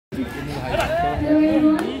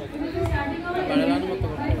everyone. We will be starting our event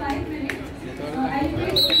by 5 minutes. I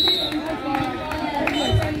request you to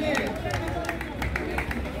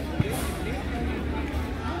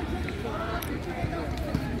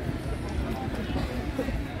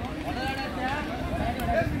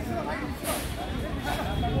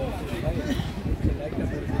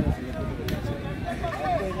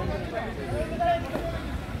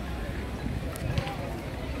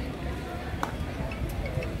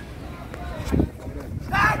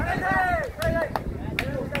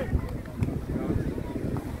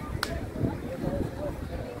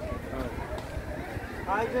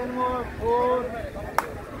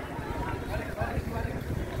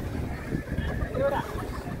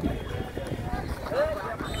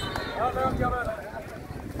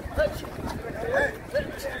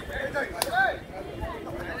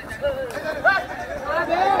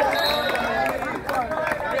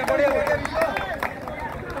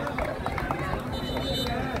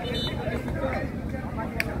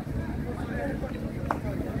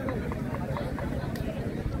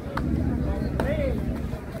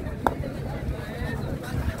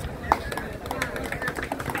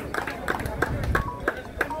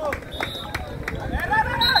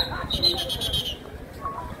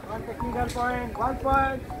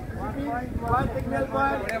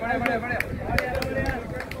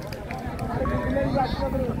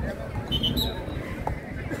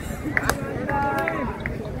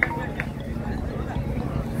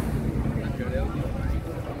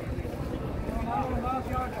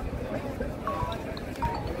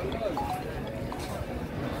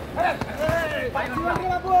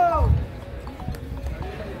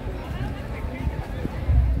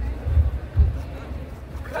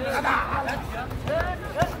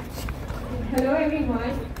Hello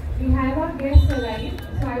everyone, we have our guests arrived,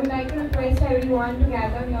 so I would like to request everyone to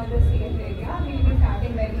gather near the stage area. We will be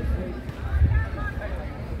starting very soon.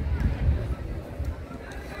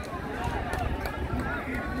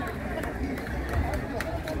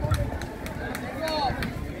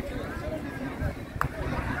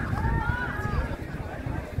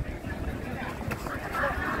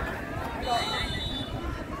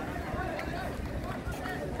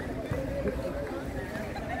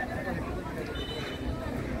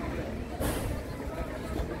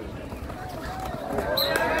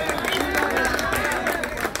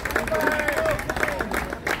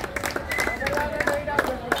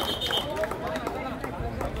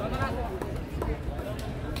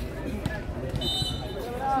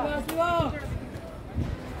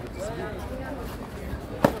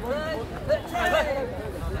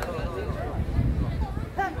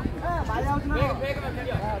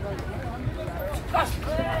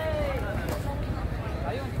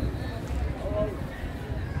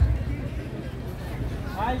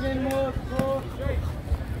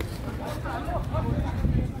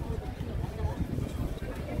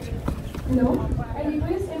 Hello, I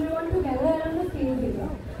request everyone to gather around the stage area.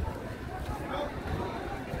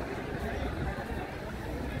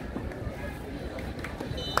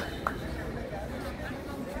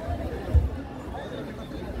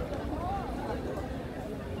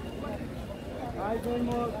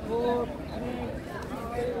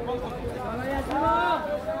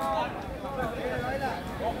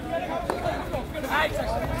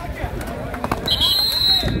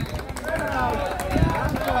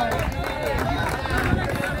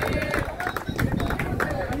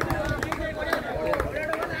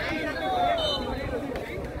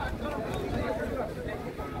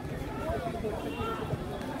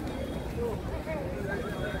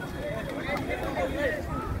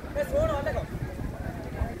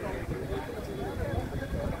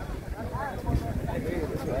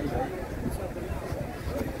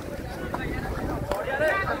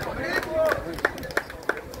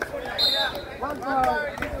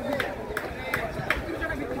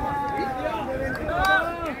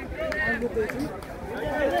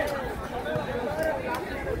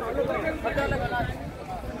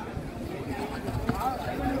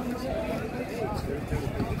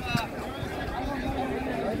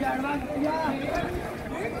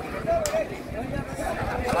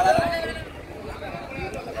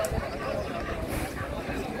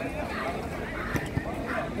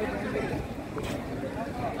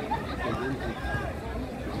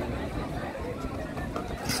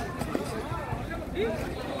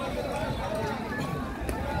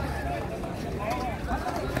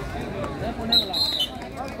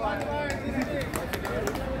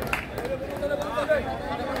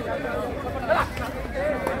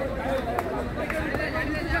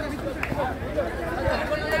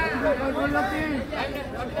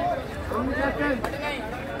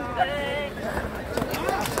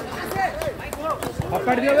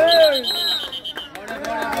 पकड़ दिया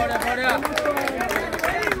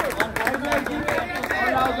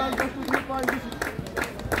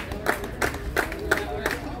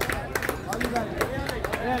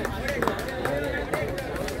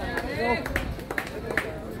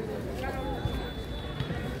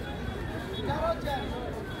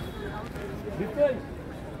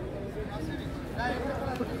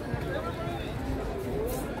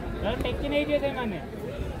बे techie नहीं दिए थे मैंने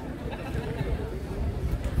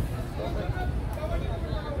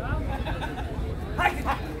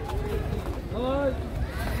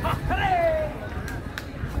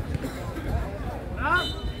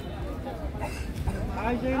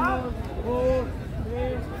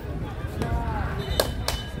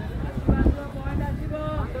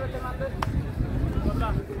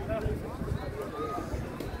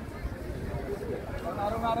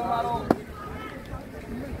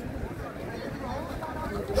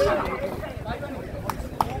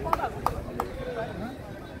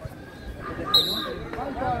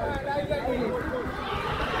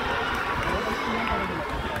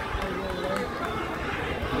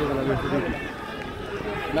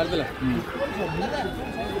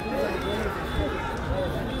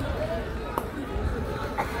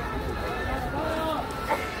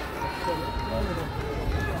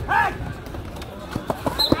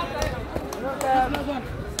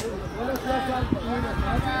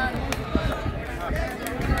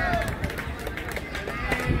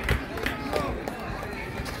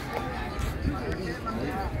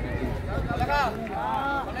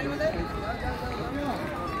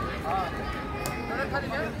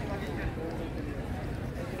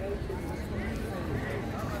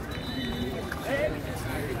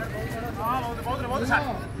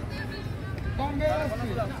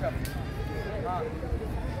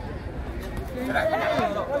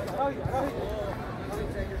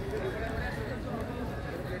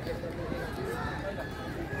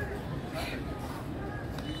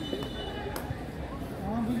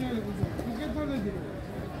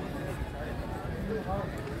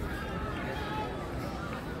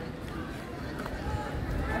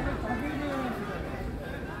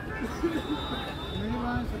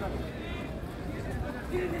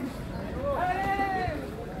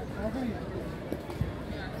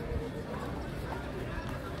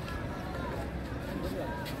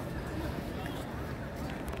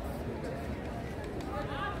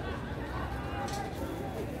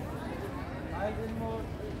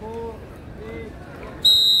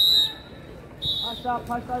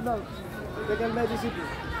First time, second by GCPE.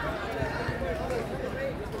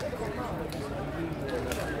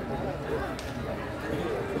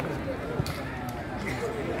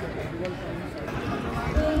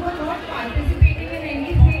 Participating in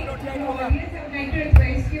anything, I would like to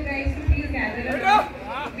request you guys to please gather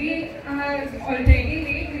around. We are already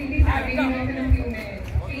late. We'll be starting off in a few minutes.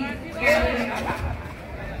 Please gather around.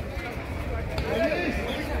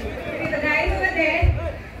 Okay, the guys over there,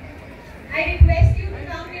 I request you to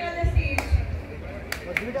come here on the stage.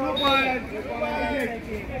 Please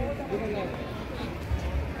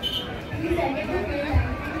second the page.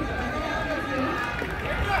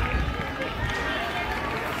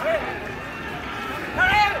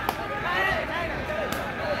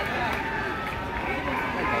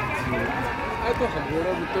 तो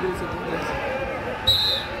हमारा उत्तर से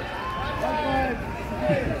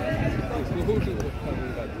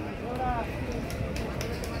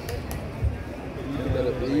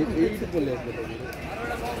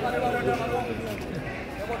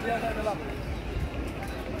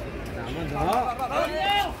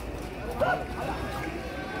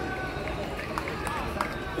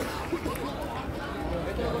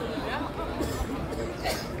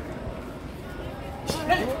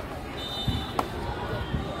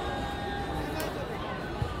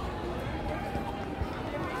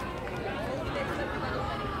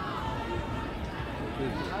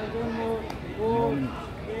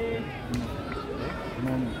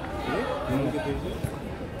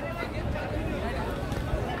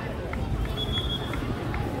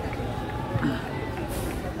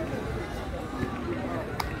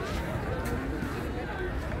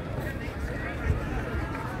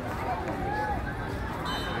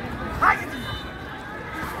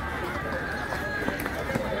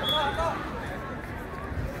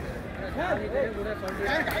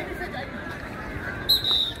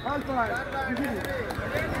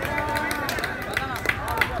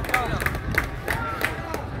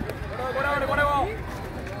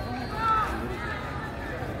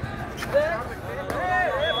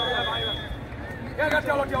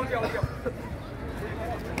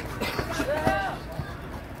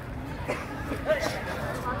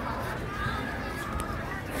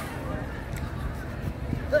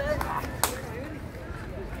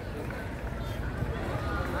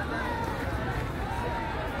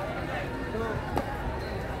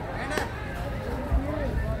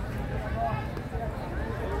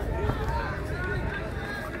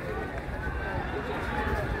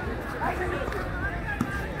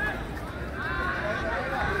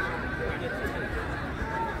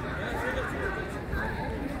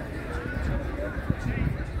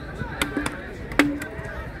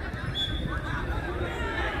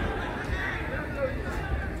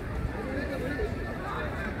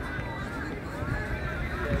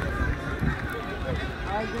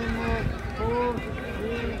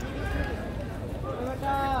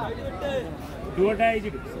Do or die,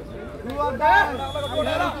 IGT. Do or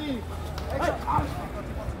die.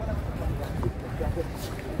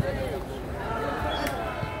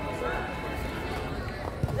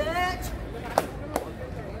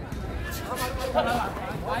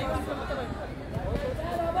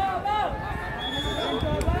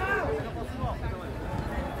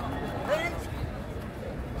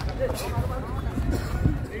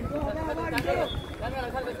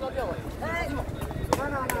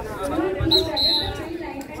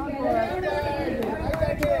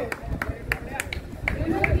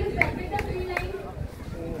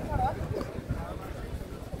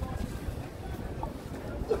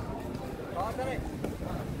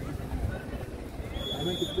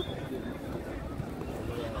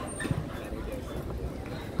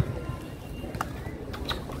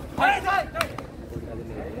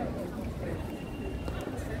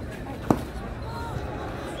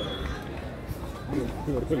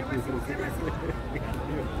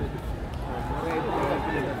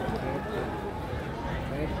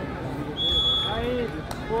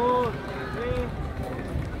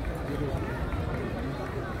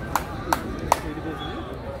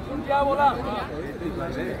 क्या बोला?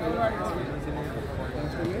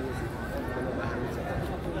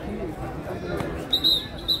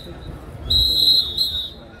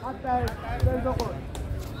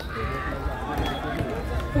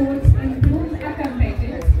 Sports improves our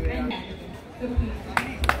competitiveness and so please.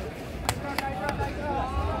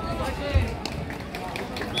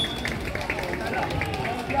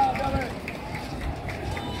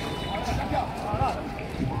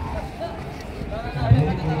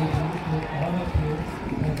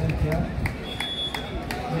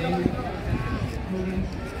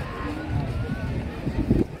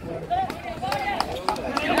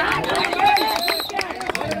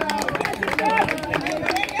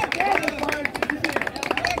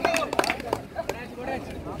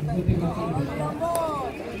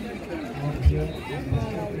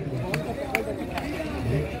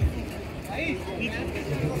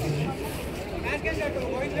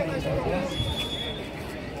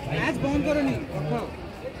 Match बंद करो नहीं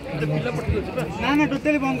ना ना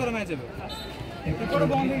टोटली बंद करो मैच एपटे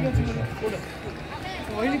बंद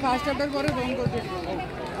हो गई फास्ट चैप्टर पर बंद कर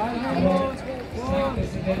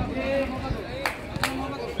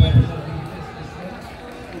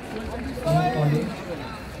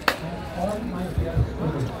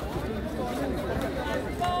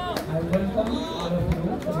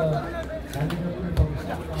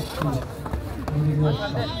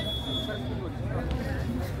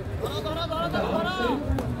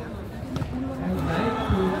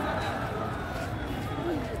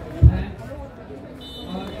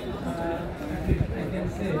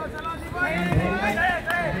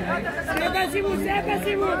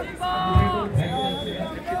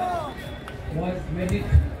was made it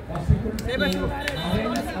possible to arrange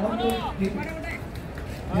all those things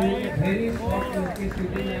in very short notice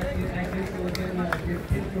within a decided to within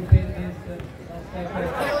 15 to 10 days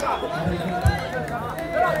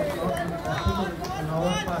possible on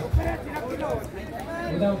our part.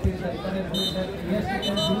 Without his encouragement that yes we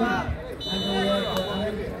can do it and we are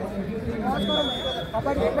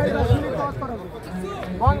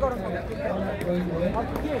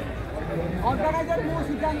organiser को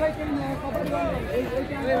सिद्धांत भाई के लिए कबड्डी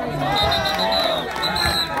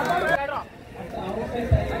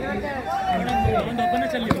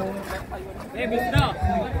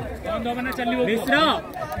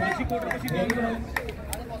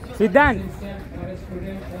सिद्धांत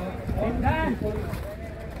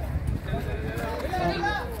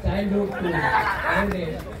childhood to old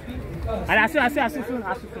age. अरे आसु सुन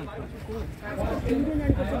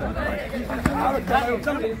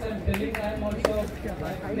I'm also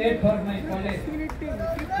late for my college.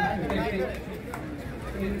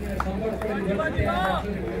 In Sambal University, I have to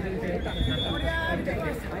represent.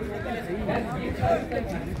 That gives us the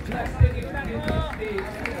plastic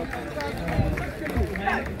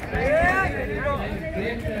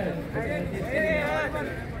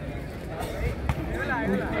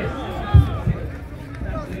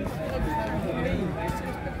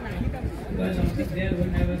there will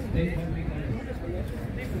never stay for me.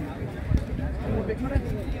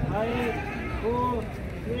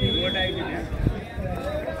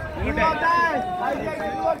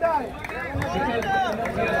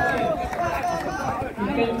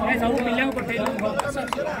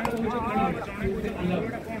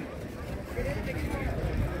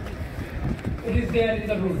 It is there in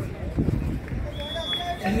the rule.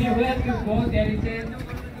 Anywhere you go, there is a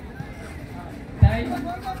time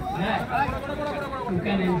lag. You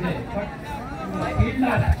can enjoy, but field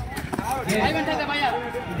Yes,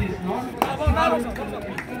 it is not possible to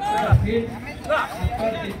field after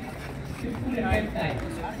the stipulated time.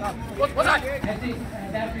 I think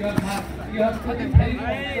that you have to be very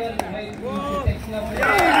punctual when you take up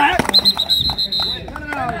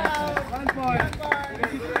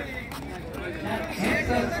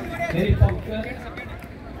very punctual.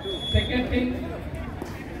 Second thing,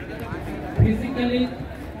 physically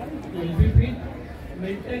will be fit,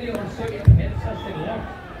 mentally also it helps us a lot.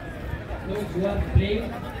 Those who are playing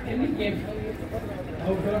any game,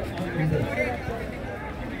 outdoor or indoor.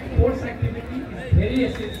 Sports activity is very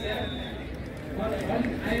essential. I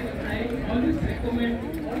always recommend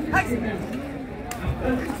all the students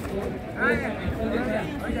after the sport, after the class,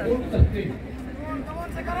 to go to the field.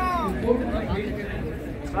 To go to the field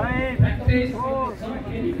and practice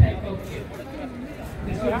any type of game.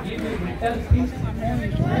 This will give you mental peace and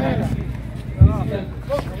physical health.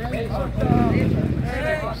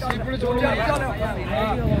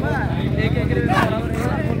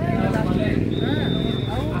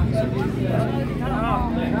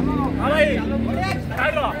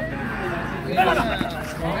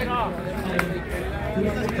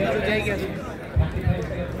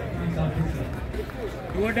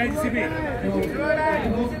 Do or die GCPE. I hope you all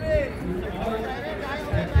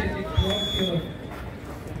practice it throughout your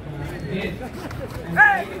days. And I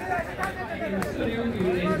assure you, you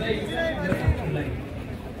will enjoy your life.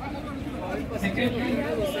 Second thing,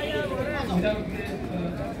 without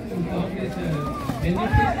this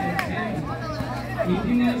benefit and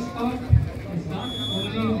engineer sport is not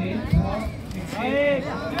only made for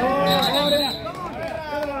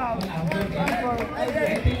I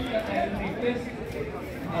think I will request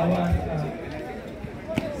our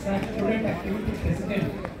student activity president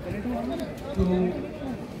to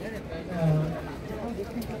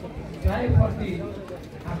try for the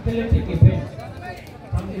athletic event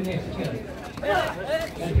from the next year. That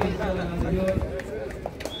is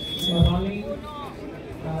your running,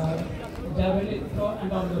 javelin throw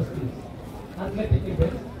and all those things. Athletic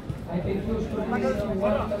events. I think two students who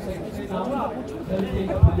are on the secretary now, they will take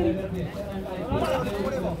a final nature and I think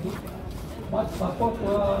they will do much support to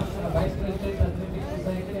our Vice President Athletic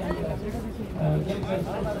Society and Games and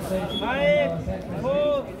Sports Society and Secretary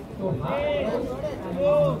to have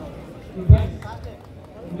those events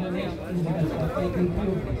in the next physical sport. I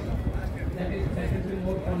include this. That will be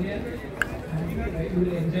more funnier and you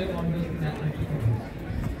will enjoy all those athletic events.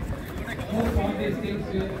 Most of these things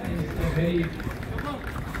is very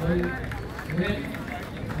well,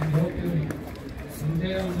 and hope you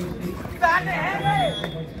enjoy all those things.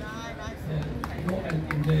 Go and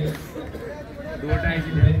enjoy. Do or die Thank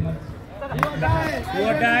you very much. Do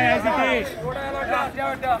or die IGT.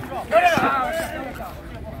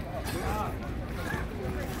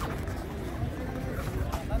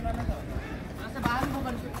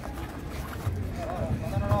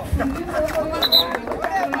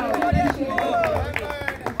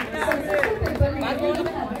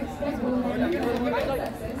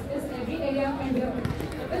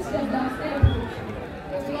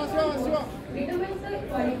 Determines the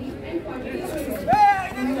quality and quantity of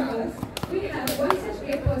results. We have one such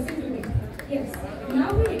great person today. Yes, now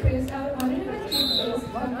we request our honorable chief guest,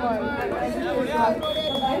 the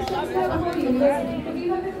Vice Chancellor of our university, to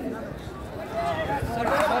give us a message.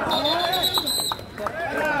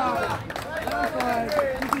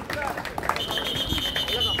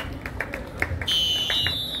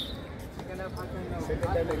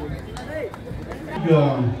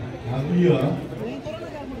 Earlier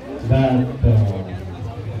that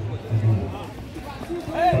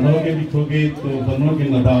बनोगे लिखोगे तो बनोगे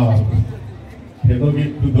नदाब, खेलोगे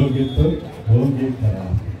कूदोगे तो होगे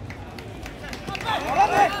खराब.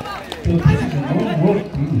 So this is no more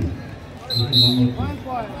thing. This is no more thing.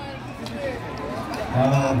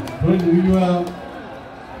 When we were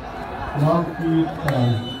not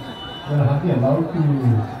hardly allowed to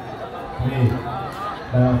play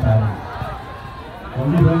by our parents.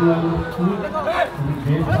 Only when we are in school, we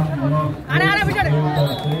get some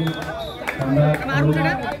come back,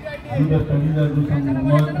 do the studies or do some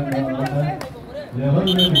homework and all that. Never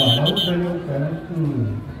we are allowed by your parents to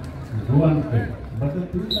go and play. But the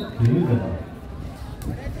things are changed about.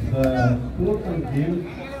 The sports and games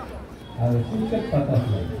are a essential part of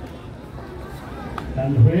life.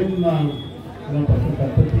 And when Professor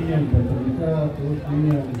Kappati and Professor Mika approached me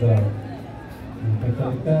and Professor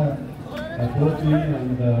Ika approached me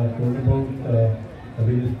and told about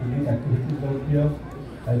various student activities out here,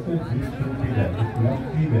 I said this should be there, it must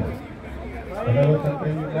be there. But I was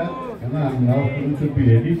saying that I'm now going to be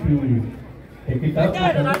ready to take it up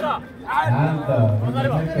and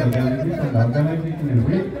organization in a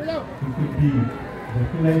way it should be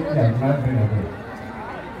definitely admired by others.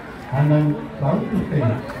 And I'm proud to say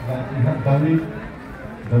that we have done it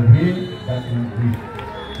the way that we did.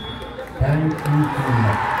 Thank you so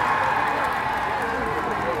much.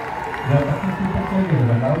 The participants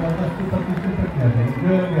are now let us to participate here.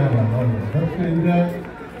 Enjoy your just enjoy,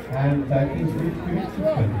 and that is it.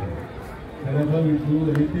 Whenever we do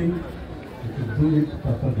anything, we should do it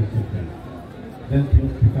proper discipline. Then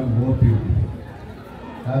things become more beautiful.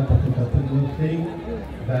 As Dr. Satyan was saying,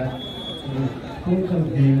 that sports and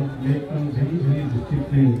games make them very, very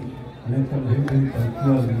disciplined, make them very, very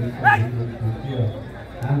punctual, make them very, very sincere.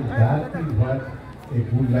 And that is what a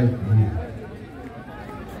good life is.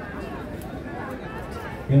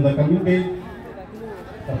 In the coming days,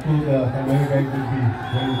 of course, some of you guys will be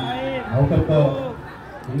going out of the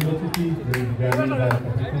university, they will be joining the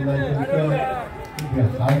professional life, we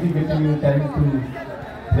are hardly getting you time to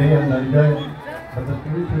play and enjoy, but the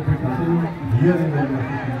students will be continuing here in the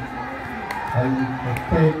university. I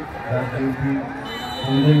expect that they will be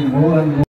enjoying more and more.